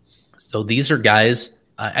 So these are guys,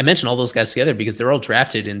 I mentioned all those guys together because they're all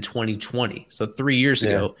drafted in 2020. So 3 years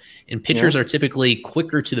ago, and pitchers are typically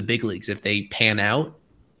quicker to the big leagues if they pan out.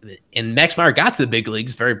 And Max Meyer got to the big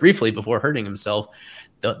leagues very briefly before hurting himself.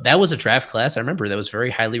 That was a draft class, I remember, that was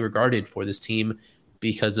very highly regarded for this team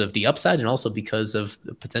because of the upside and also because of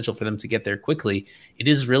the potential for them to get there quickly. It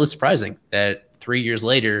is really surprising that 3 years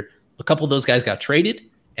later, a couple of those guys got traded.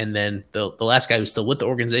 And then the last guy who's still with the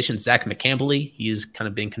organization, Zach McCambley, he is kind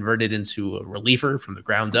of being converted into a reliever from the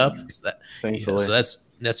ground up. So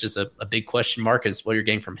that's just a big question mark as what you're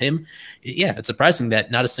getting from him. Yeah, it's surprising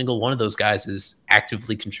that not a single one of those guys is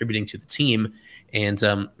actively contributing to the team. And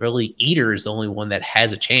really, Eater is the only one that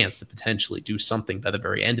has a chance to potentially do something by the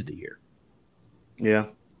very end of the year. Yeah.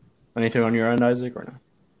 Anything on your end, Isaac, or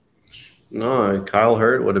no? No, Kyle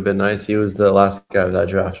Hurt would have been nice. He was the last guy of that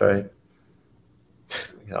draft, right?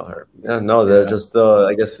 Kyle Hurt. Yeah, no, I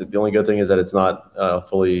guess the only good thing is that it's not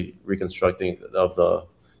fully reconstructing of the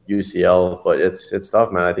UCL, but it's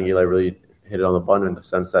tough, man. I think Eli really hit it on the button in the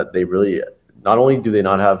sense that they really, not only do they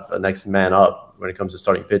not have a next man up when it comes to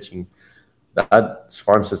starting pitching, that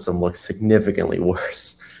farm system looks significantly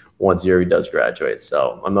worse once Eury does graduate.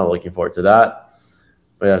 So I'm not looking forward to that.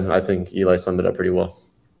 But yeah, I think Eli summed it up pretty well.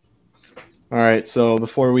 All right, so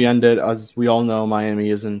before we end it, as we all know, Miami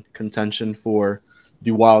is in contention for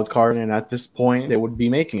the wild card, and at this point, they would be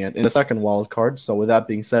making it in the second wild card. So with that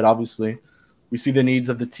being said, obviously, we see the needs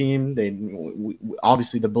of the team.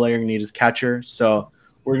 Obviously, the blaring need is catcher. So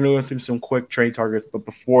we're going to go through some quick trade targets. But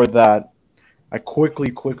before that, I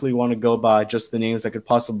quickly want to go by just the names that could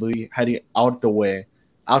possibly head out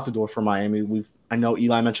the door for Miami. I know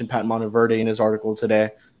Eli mentioned Pat Monteverde in his article today.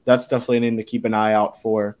 That's definitely a name to keep an eye out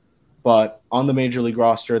for. But on the major league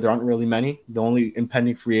roster, there aren't really many. The only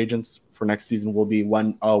impending free agents for next season will be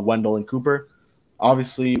Wendell and Cooper.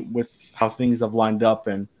 Obviously, with how things have lined up,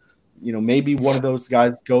 and maybe one of those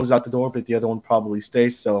guys goes out the door, but the other one probably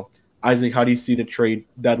stays. So, Isaac, how do you see the trade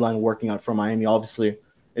deadline working out for Miami? Obviously,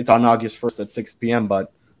 it's on August 1st at 6 p.m.,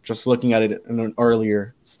 but just looking at it in an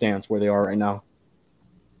earlier stance where they are right now.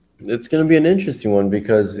 It's going to be an interesting one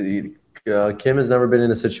because Kim has never been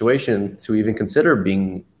in a situation to even consider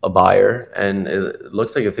being a buyer. And it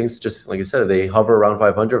looks like if things just, like I said, they hover around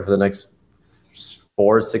 500 for the next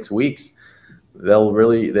 4 or 6 weeks, they'll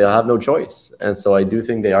have no choice. And so I do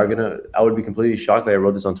think they are going to, I would be completely shocked. Like I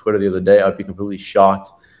wrote this on Twitter the other day. I'd be completely shocked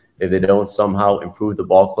if they don't somehow improve the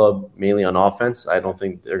ball club, mainly on offense. I don't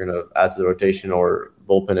think they're going to add to the rotation or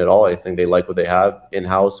bullpen at all. I think they like what they have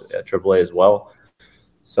in-house at AAA as well.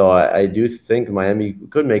 So I do think Miami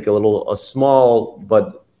could make a small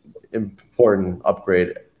but important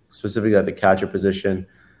upgrade, specifically at the catcher position.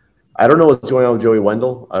 I don't know what's going on with Joey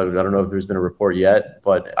Wendell. I don't know if there's been a report yet,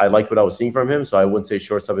 but I liked what I was seeing from him. So I wouldn't say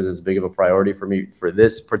shortstop is as big of a priority for me for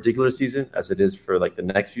this particular season as it is for like the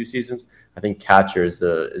next few seasons. I think catcher is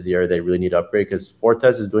the area they really need to upgrade because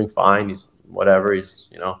Fortes is doing fine. He's whatever.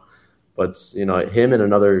 But him and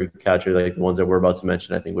another catcher like the ones that we're about to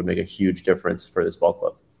mention, I think would make a huge difference for this ball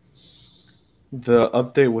club. The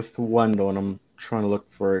update with Wendell, and I'm trying to look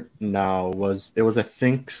for it now, was I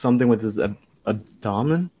think something with his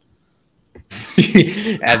abdomen.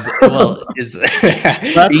 Well,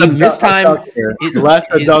 he missed time.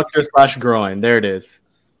 Left adductor / groin. There it is.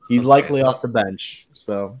 He's likely off the bench,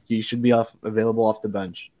 so he should be available off the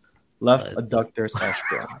bench. Left adductor /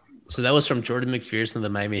 groin. So that was from Jordan McPherson of the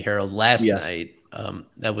Miami Herald last night.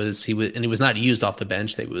 He was not used off the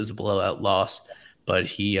bench. It was a blowout loss, but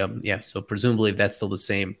so presumably that's still the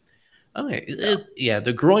same. Okay.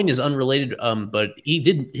 The groin is unrelated. But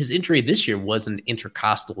his injury this year was an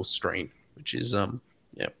intercostal strain, which is I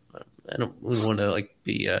don't want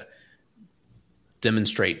to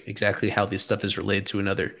demonstrate exactly how this stuff is related to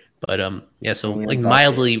another, but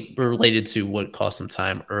mildly related to what cost him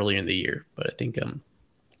time earlier in the year. But I think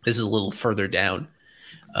this is a little further down.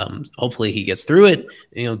 Hopefully he gets through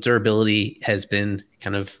it. Durability has been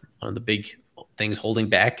kind of one of the big things holding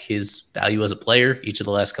back his value as a player each of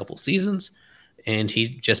the last couple of seasons. and he's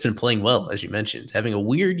just been playing well, as you mentioned, having a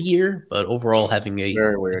weird year, but overall having a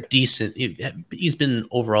Very weird. decent. He's been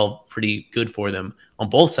overall pretty good for them on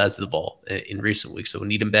both sides of the ball in recent weeks. So we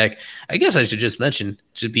need him back. I guess I should just mention,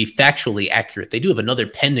 to be factually accurate, they do have another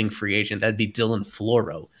pending free agent. That'd be Dylan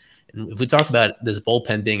Floro. And if we talk about this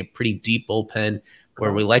bullpen being a pretty deep bullpen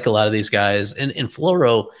where we like a lot of these guys, and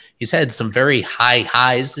Floro, he's had some very high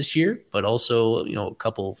highs this year, but also,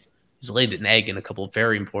 he's laid an egg in a couple of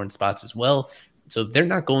very important spots as well. So they're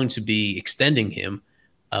not going to be extending him.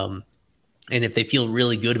 And if they feel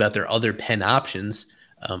really good about their other pen options,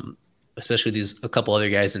 especially a couple other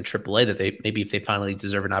guys in AAA that maybe if they finally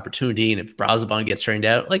deserve an opportunity, and if Brazoban gets trained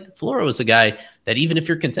out, like Floro is a guy that even if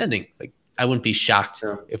you're contending, like I wouldn't be shocked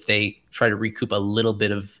if they try to recoup a little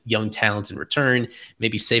bit of young talent in return,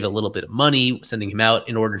 maybe save a little bit of money, sending him out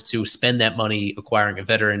in order to spend that money acquiring a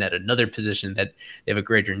veteran at another position that they have a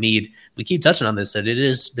greater need. We keep touching on this, that it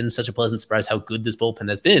has been such a pleasant surprise how good this bullpen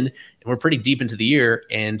has been. And we're pretty deep into the year.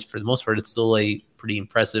 And for the most part, it's still a pretty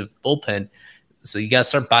impressive bullpen. So you got to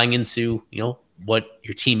start buying into, what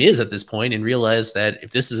your team is at this point and realize that if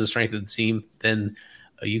this is a strength of the team, then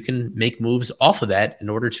you can make moves off of that in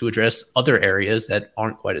order to address other areas that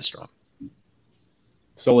aren't quite as strong.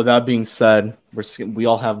 So with that being said, we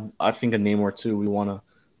all have, I think, a name or two we want to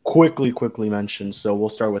quickly mention. So we'll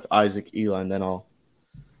start with Isaac Ela, and then I'll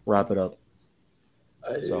wrap it up.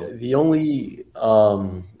 The only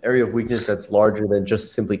area of weakness that's larger than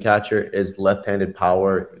just simply catcher is left-handed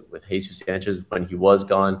power with Jesus Sanchez. When he was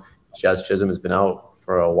gone, Jazz Chisholm has been out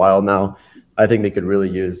for a while now. I think they could really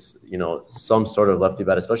use, some sort of lefty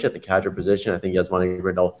bat, especially at the catcher position. I think Yasmani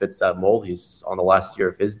Grandal fits that mold. He's on the last year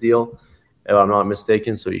of his deal, if I'm not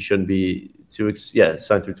mistaken, so he shouldn't be signed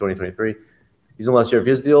through 2023. He's in the last year of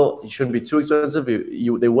his deal. He shouldn't be too expensive.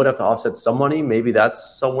 They would have to offset some money. Maybe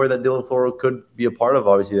that's somewhere that Dylan Floro could be a part of.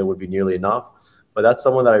 Obviously, that would be nearly enough. But that's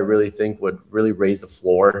someone that I really think would really raise the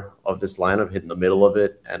floor of this lineup, hit in the middle of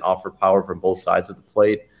it, and offer power from both sides of the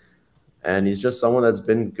plate. And he's just someone that's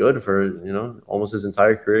been good for, almost his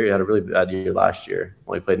entire career. He had a really bad year last year.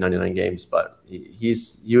 Only played 99 games, but he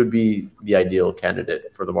would be the ideal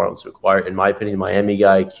candidate for the Marlins to acquire. In my opinion, Miami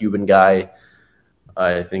guy, Cuban guy.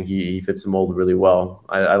 I think he fits the mold really well.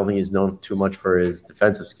 I don't think he's known too much for his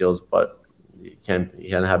defensive skills, but he can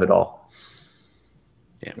have it all.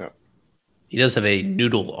 Yeah. He does have a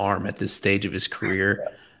noodle arm at this stage of his career.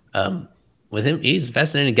 With him, he's a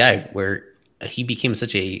fascinating guy where he became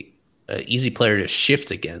such a easy player to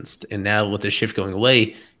shift against. And now with the shift going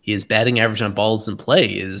away, his batting average on balls in play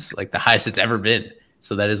is like the highest it's ever been.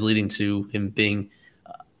 So that is leading to him being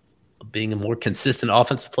a more consistent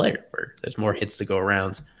offensive player where there's more hits to go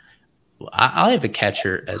around. I have a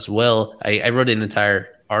catcher as well. I wrote an entire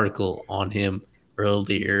article on him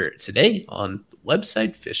earlier today on the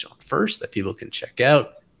website, Fish on First, that people can check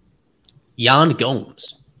out. Yan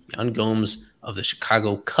Gomes of the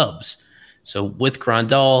Chicago Cubs. So with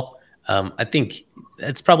Grandal, I think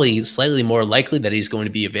it's probably slightly more likely that he's going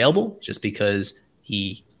to be available just because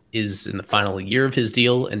he is in the final year of his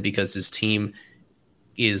deal and because his team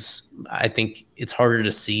is, I think it's harder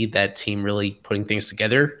to see that team really putting things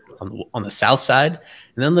together on the south side.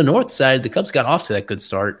 And then on the north side, the Cubs got off to that good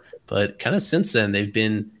start, but kind of since then, they've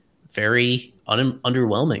been very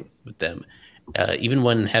underwhelming with them. Even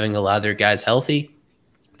when having a lot of their guys healthy,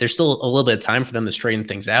 there's still a little bit of time for them to straighten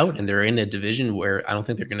things out, and they're in a division where I don't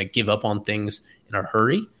think they're going to give up on things in a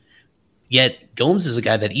hurry. Yet Gomes is a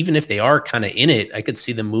guy that even if they are kind of in it, I could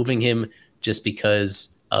see them moving him just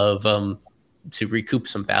because of to recoup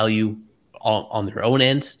some value on their own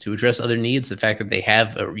end, to address other needs. The fact that they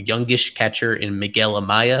have a youngish catcher in Miguel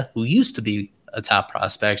Amaya, who used to be a top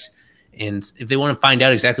prospect, and if they want to find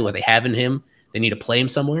out exactly what they have in him, they need to play him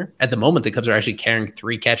somewhere. At the moment, the Cubs are actually carrying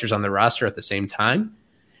 3 catchers on their roster at the same time.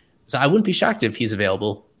 So I wouldn't be shocked if he's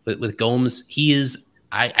available. But with Gomes, he is,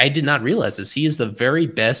 I did not realize this, he is the very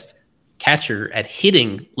best catcher at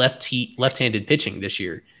hitting left-handed pitching this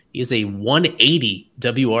year. He is a 180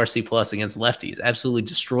 WRC plus against lefties, absolutely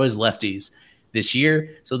destroys lefties this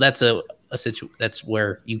year. So that's that's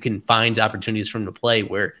where you can find opportunities for him to play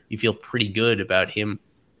where you feel pretty good about him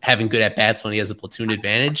having good at-bats when he has a platoon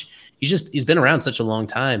advantage. He's been around such a long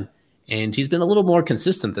time. And he's been a little more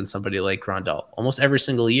consistent than somebody like Grandal. Almost every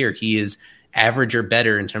single year, he is average or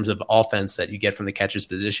better in terms of offense that you get from the catcher's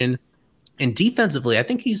position. And defensively, I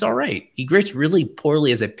think he's all right. He rates really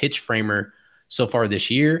poorly as a pitch framer so far this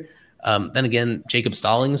year. Then again, Jacob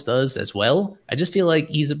Stallings does as well. I just feel like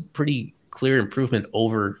he's a pretty clear improvement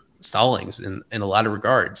over Stallings in a lot of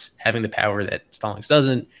regards, having the power that Stallings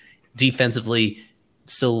doesn't. Defensively,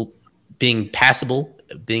 still being passable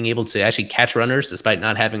being able to actually catch runners despite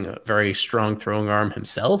not having a very strong throwing arm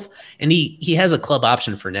himself. And he has a club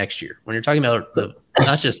option for next year. When you're talking about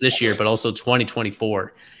not just this year, but also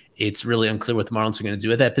 2024, it's really unclear what the Marlins are going to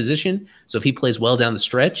do at that position. So if he plays well down the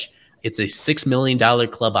stretch, it's a $6 million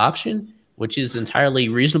club option, which is entirely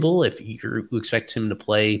reasonable if you expect him to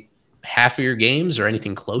play half of your games or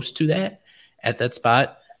anything close to that at that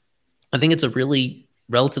spot. I think it's a really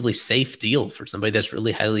relatively safe deal for somebody that's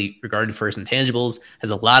really highly regarded for his intangibles, has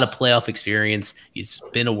a lot of playoff experience. He's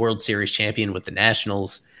been a World Series champion with the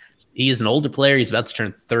Nationals. He is an older player. He's about to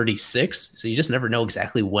turn 36. So you just never know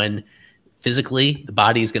exactly when physically the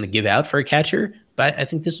body is going to give out for a catcher. But I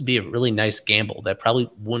think this would be a really nice gamble that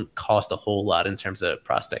probably wouldn't cost a whole lot in terms of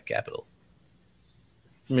prospect capital.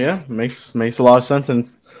 Yeah, makes a lot of sense. And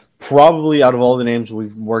it's probably out of all the names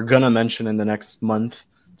we're going to mention in the next month,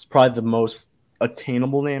 it's probably the most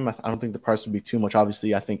attainable name. I don't think the price would be too much.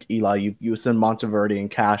 Obviously, I think Eli, you send Monteverde and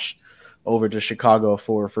cash over to Chicago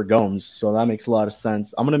for Gomes, so that makes a lot of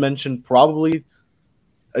sense. I'm going to mention probably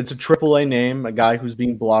it's a AAA name, a guy who's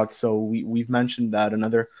being blocked. So we've mentioned that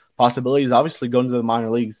another possibility is obviously going to the minor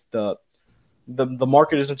leagues. The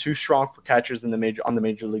market isn't too strong for catchers on the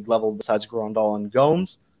major league level besides Grandal and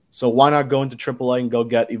Gomes. So why not go into AAA and go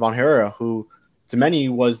get Ivan Herrera, who to many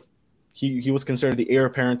was he was considered the heir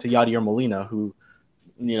apparent to Yadier Molina, who,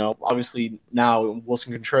 obviously now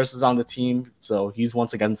Wilson Contreras is on the team, so he's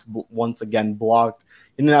once again blocked.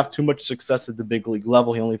 He didn't have too much success at the big league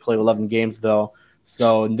level. He only played 11 games though.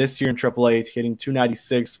 So this year in AAA, hitting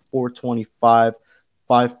 296, 425,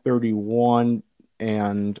 531,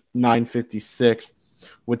 and 956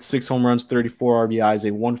 with 6 home runs, 34 RBIs,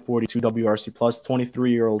 a 142 WRC plus,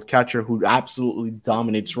 23-year-old catcher who absolutely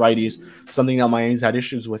dominates righties, something that Miami's had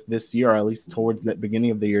issues with this year, or at least towards the beginning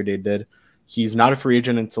of the year they did. He's not a free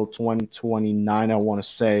agent until 2029, I want to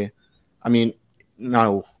say. I mean,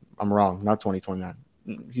 no, I'm wrong, not 2029.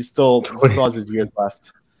 He still has his years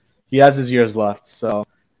left. He has his years left, so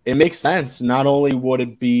it makes sense. Not only would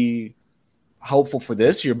it be helpful for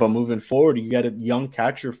this year, but moving forward, you get a young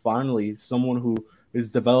catcher finally, someone who is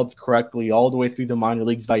developed correctly all the way through the minor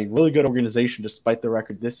leagues by a really good organization despite the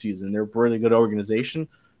record this season. They're a really good organization,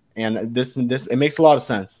 and this it makes a lot of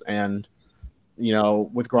sense. And,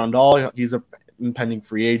 with Grandal, he's a impending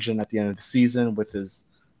free agent at the end of the season with his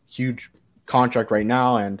huge contract right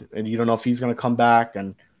now, and you don't know if he's going to come back,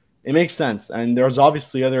 and it makes sense. And there's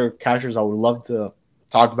obviously other catchers I would love to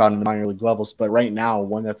talk about in the minor league levels, but right now,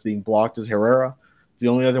 one that's being blocked is Herrera. The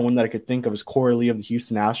only other one that I could think of is Corey Lee of the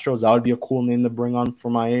Houston Astros. That would be a cool name to bring on for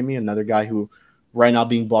Miami. Another guy who right now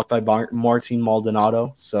being blocked by Martin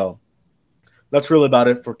Maldonado. So that's really about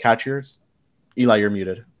it for catchers. Eli, you're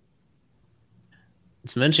muted.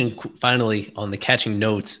 To mention finally on the catching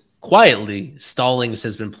note, quietly, Stallings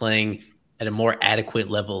has been playing at a more adequate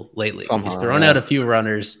level lately. He's thrown out a few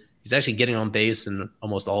runners. He's actually getting on base in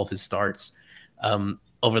almost all of his starts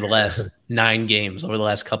over the last 9 games, over the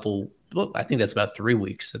last couple. Well, I think that's about 3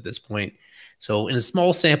 weeks at this point. So in a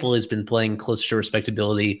small sample, he's been playing closer to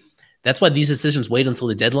respectability. That's why these decisions wait until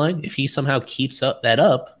the deadline. If he somehow keeps that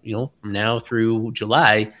up, from now through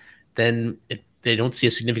July, then if they don't see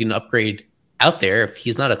a significant upgrade out there, if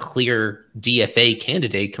he's not a clear DFA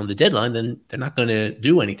candidate come the deadline, then they're not going to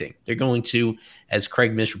do anything. They're going to, as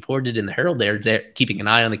Craig misreported in the Herald, they're keeping an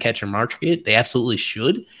eye on the catcher market. They absolutely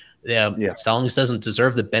should. Stallings doesn't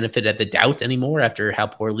deserve the benefit of the doubt anymore after how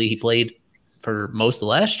poorly he played for most of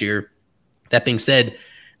last year. That being said,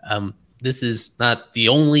 this is not the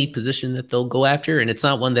only position that they'll go after, and it's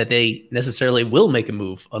not one that they necessarily will make a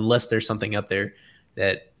move unless there's something out there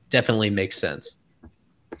that definitely makes sense.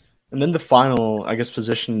 And then the final,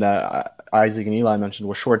 position that Isaac and Eli mentioned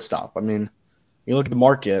was shortstop. I mean, you look at the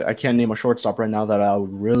market, I can't name a shortstop right now that I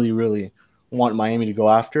would really, really want Miami to go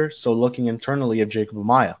after. So looking internally at Jacob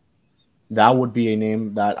Amaya, that would be a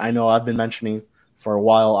name that I know I've been mentioning for a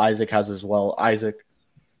while. Isaac has as well. Isaac,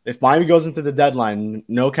 if Miami goes into the deadline,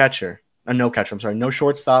 no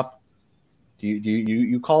shortstop, do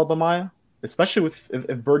you call up Amaya? Especially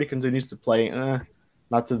if Birdie continues to play,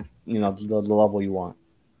 not to the level you want.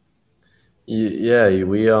 Yeah,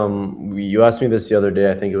 you asked me this the other day.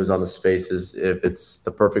 I think it was on the Spaces if it's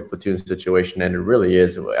the perfect platoon situation, and it really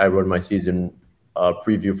is. I wrote my season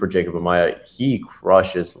preview for Jacob Amaya. He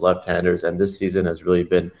crushes left-handers, and this season has really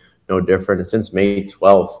been no different. And since May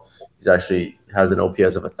 12th, he's actually has an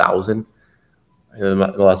OPS of 1,000 in the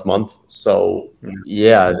last month. So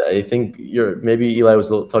yeah, I think maybe Eli was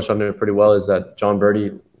touched on it pretty well. Is that John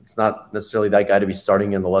Birdie? It's not necessarily that guy to be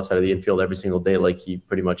starting in the left side of the infield every single day like he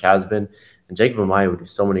pretty much has been. And Jacob Amaya would do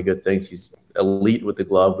so many good things. He's elite with the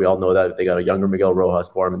glove. We all know that. They got a younger Miguel Rojas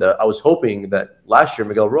for him. I was hoping that last year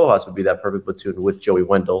Miguel Rojas would be that perfect platoon with Joey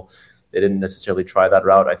Wendell. They didn't necessarily try that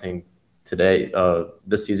route. I think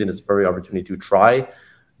this season is a perfect opportunity to try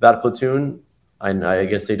that platoon. And I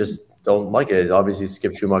guess they just don't like it. Obviously,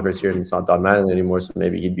 Skip Schumacher's here and it's not Don Mattingly anymore, so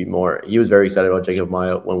maybe he'd be more. He was very excited about Jacob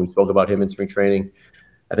Maya when we spoke about him in spring training.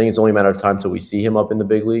 I think it's only a matter of time till we see him up in the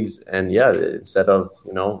big leagues. And yeah, instead of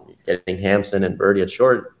getting Hampson and Birdie at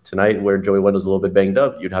short tonight, where Joey Wendell's a little bit banged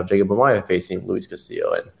up, you'd have Jacob Maya facing Luis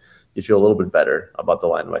Castillo, and you feel a little bit better about the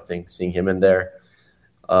lineup. I think seeing him in there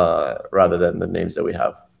rather than the names that we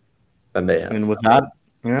have than they have. And with that,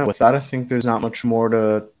 I think there's not much more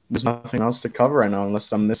to. There's nothing else to cover right now,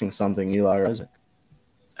 unless I'm missing something, Eli or Isaac.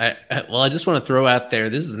 I just want to throw out there.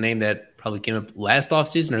 This is a name that probably came up last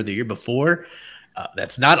offseason or the year before.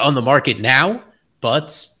 That's not on the market now,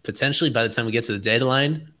 but potentially by the time we get to the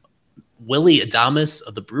deadline, Willy Adames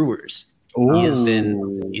of the Brewers. Ooh.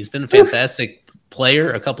 He's been a fantastic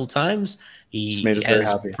player a couple times. He's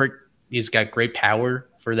got great power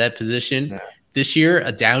for that position. Yeah. This year,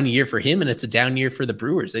 a down year for him, and it's a down year for the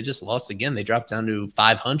Brewers. They just lost again. They dropped down to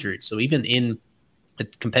 500. So even in a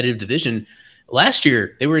competitive division, last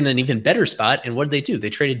year they were in an even better spot. And what did they do? They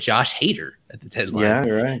traded Josh Hader at the deadline. Yeah,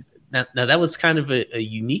 you're right. Now that was kind of a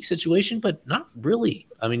unique situation, but not really.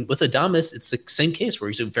 I mean, with Adames, it's the same case where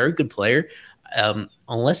he's a very good player.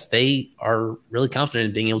 Unless they are really confident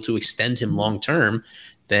in being able to extend him long term,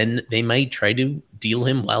 then they might try to deal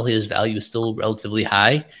him while his value is still relatively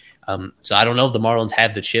high. So I don't know if the Marlins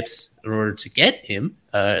have the chips in order to get him.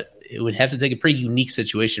 It would have to take a pretty unique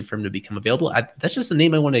situation for him to become available. That's just the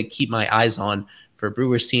name I want to keep my eyes on for a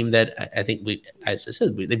Brewers team that I think, as I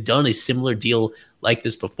said, they've done a similar deal like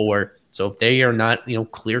this before. So if they are not,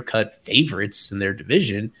 clear-cut favorites in their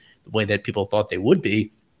division, the way that people thought they would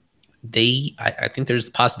be, I think there's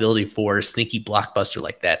the possibility for a sneaky blockbuster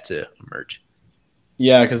like that to emerge.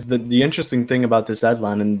 Yeah, because the interesting thing about this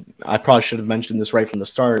deadline, and I probably should have mentioned this right from the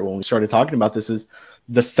start when we started talking about this, is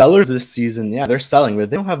the sellers this season, they're selling, but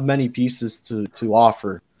they don't have many pieces to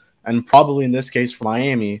offer. And probably in this case for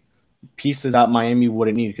Miami, pieces that Miami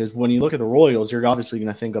wouldn't need. Because when you look at the Royals, you're obviously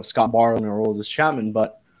going to think of Scott Barlow or Aroldis Chapman,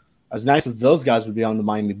 but as nice as those guys would be on the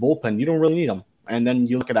Miami bullpen, you don't really need them. And then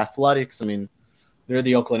you look at Athletics, I mean, they're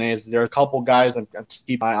the Oakland A's. There are a couple guys I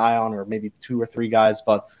keep my eye on, or maybe 2 or 3 guys,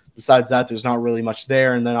 but besides that, there's not really much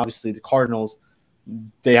there. And then obviously the Cardinals,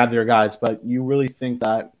 they have their guys, but you really think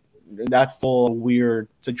that that's still a weird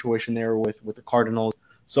situation there with the Cardinals.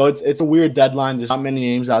 So it's a weird deadline. There's not many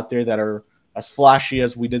names out there that are as flashy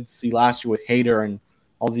as we did see last year with Hader and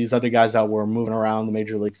all these other guys that were moving around the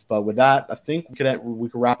major leagues. But with that, I think we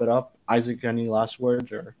could wrap it up. Isaac, any last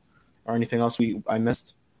words or anything else I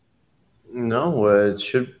missed? No,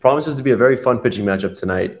 it promises to be a very fun pitching matchup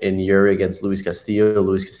tonight in Eury against Luis Castillo.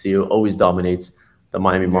 Luis Castillo always dominates the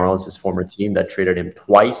Miami Marlins, his former team that traded him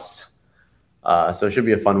twice. So it should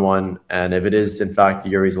be a fun one. And if it is, in fact,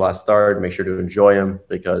 Eury's last start, make sure to enjoy him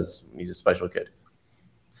because he's a special kid.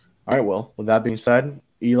 All right, well, with that being said,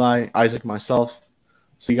 Eli, Isaac, myself,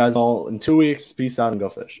 see you guys all in 2 weeks. Peace out and go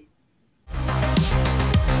fish.